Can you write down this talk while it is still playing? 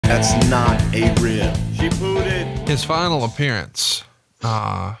That's not a rib. She booted. His final appearance,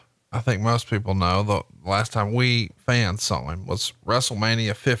 I think most people know, the last time we fans saw him was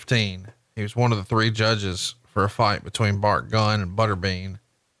WrestleMania 15. He was one of the 3 judges for a fight between Bart Gunn and Butterbean.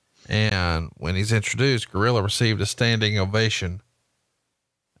 And when he's introduced, Gorilla received a standing ovation.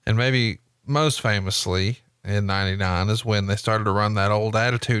 And maybe most famously in 99 is when they started to run that old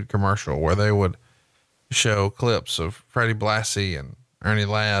Attitude commercial where they would show clips of Freddie Blassie and Ernie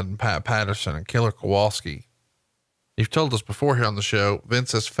Ladd and Pat Patterson and Killer Kowalski. You've told us before here on the show,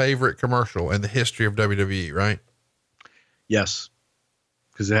 Vince's favorite commercial in the history of WWE, right? Yes.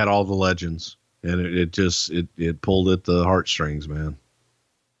 Cause it had all the legends and it pulled at the heartstrings, man.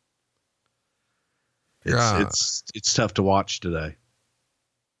 It's tough to watch today.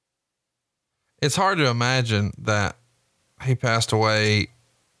 It's hard to imagine that he passed away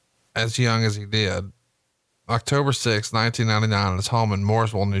as young as he did. October 6, 1999 at his home in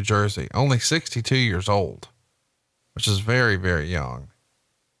Mooresville, New Jersey, only 62 years old, which is very, very young.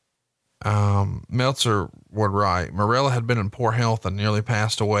 Meltzer would write, Marella had been in poor health and nearly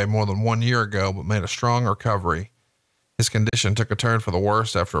passed away more than 1 year ago, but made a strong recovery. His condition took a turn for the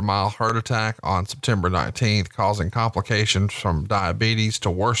worse after a mild heart attack on September 19th, causing complications from diabetes to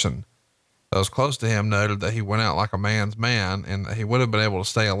worsen. Those close to him noted that he went out like a man's man and that he would have been able to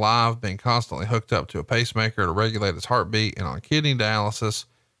stay alive, being constantly hooked up to a pacemaker to regulate his heartbeat and on kidney dialysis.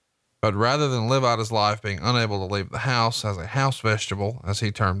 But rather than live out his life being unable to leave the house as a house vegetable, as he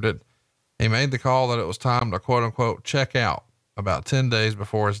termed it, he made the call that it was time to quote unquote check out about 10 days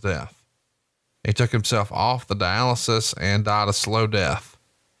before his death. He took himself off the dialysis and died a slow death.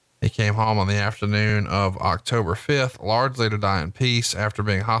 He came home on the afternoon of October 5th, largely to die in peace after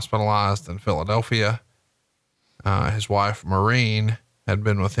being hospitalized in Philadelphia. His wife, Maureen, had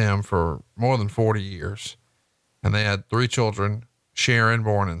been with him for more than 40 years, and they had 3 children, Sharon,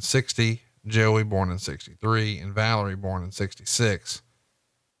 born in 60, Joey, born in 63, and Valerie, born in 66.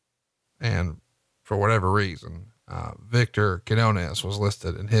 And for whatever reason, Victor Quinones was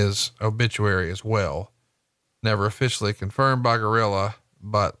listed in his obituary as well. Never officially confirmed by Gorilla,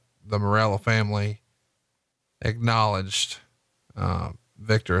 but the Marella family acknowledged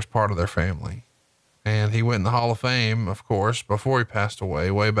Victor as part of their family. And he went in the Hall of Fame, of course, before he passed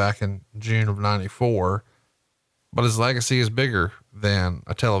away, way back in June of 94. But his legacy is bigger than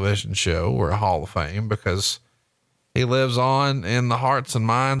a television show or a Hall of Fame, because he lives on in the hearts and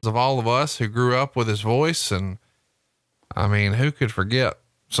minds of all of us who grew up with his voice. And I mean, who could forget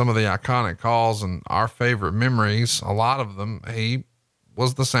some of the iconic calls and our favorite memories? A lot of them, he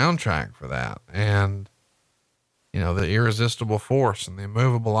was the soundtrack for that. And, you know, the irresistible force and the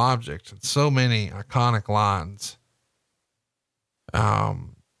immovable object, and so many iconic lines.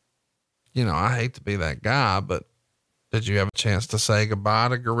 You know, I hate to be that guy, but did you have a chance to say goodbye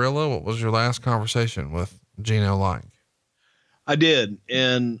to Gorilla? What was your last conversation with Gino like? I did.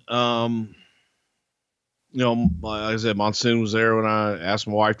 And, you know, like I said, Monsoon was there when I asked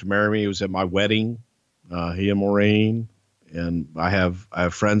my wife to marry me. He was at my wedding, he and Maureen. And I have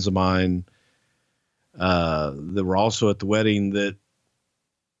friends of mine, that were also at the wedding that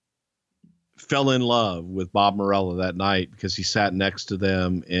fell in love with Bob Marella that night because he sat next to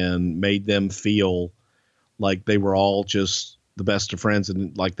them and made them feel like they were all just the best of friends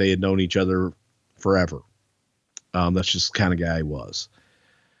and like they had known each other forever. That's just the kind of guy he was.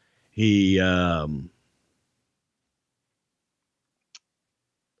 He,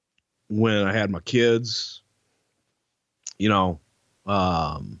 when I had my kids, you know,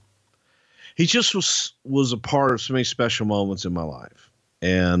 he just was a part of so many special moments in my life.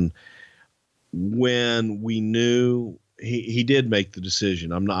 And when we knew he did make the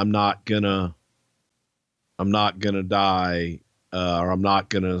decision, I'm not gonna die, or I'm not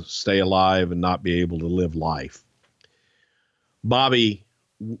gonna stay alive and not be able to live life. Bobby,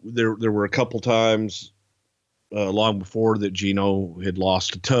 there were a couple times, long before that Gino had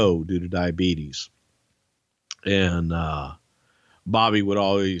lost a toe due to diabetes. And, Bobby would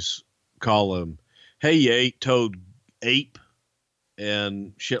always call him, "Hey, you 8-toed ape,"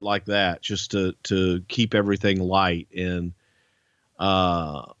 and shit like that, just to keep everything light. And,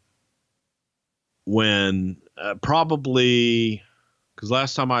 when, probably, cause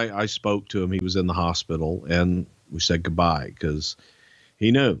last time I spoke to him, he was in the hospital and we said goodbye cause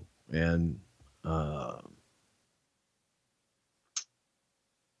he knew. And,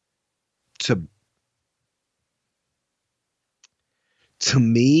 to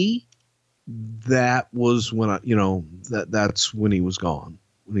me, that was when that's when he was gone,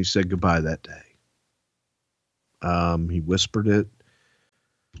 when he said goodbye that day. He whispered it,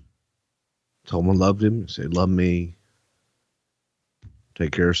 told him I loved him. He said, "Love me."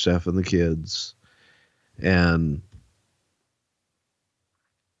 take care of Steph and the kids. And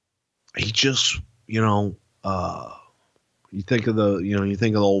he just, you think of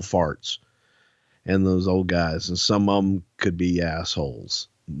the old farts and those old guys, and some of them could be assholes.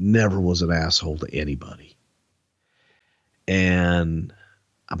 Never was an asshole to anybody. And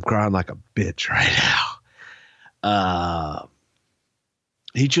I'm crying like a bitch right now.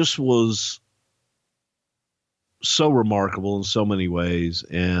 He just was so remarkable in so many ways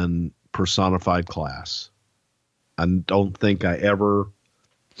and personified class. I don't think I ever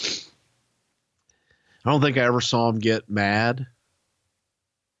saw him get mad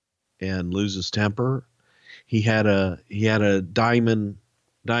and lose his temper. He had a diamond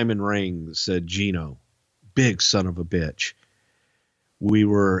ring that said Gino, big son of a bitch. We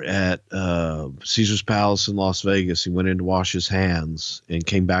were at Caesar's Palace in Las Vegas. He went in to wash his hands and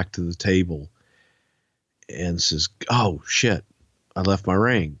came back to the table and says, "Oh shit, I left my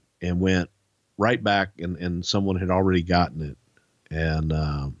ring," and went right back, and someone had already gotten it.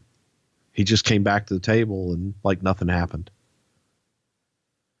 And he just came back to the table and like nothing happened.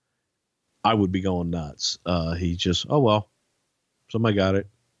 I would be going nuts. He just, oh, well, somebody got it.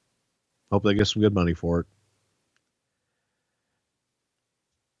 Hope they get some good money for it.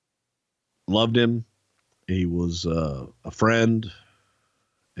 Loved him. He was a friend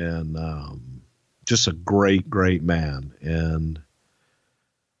and just a great, great man. And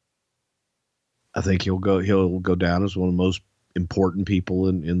I think he'll go down as one of the most important people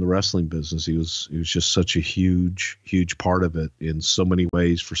in the wrestling business. He was just such a huge, huge part of it in so many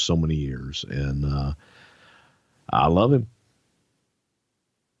ways for so many years. And I love him.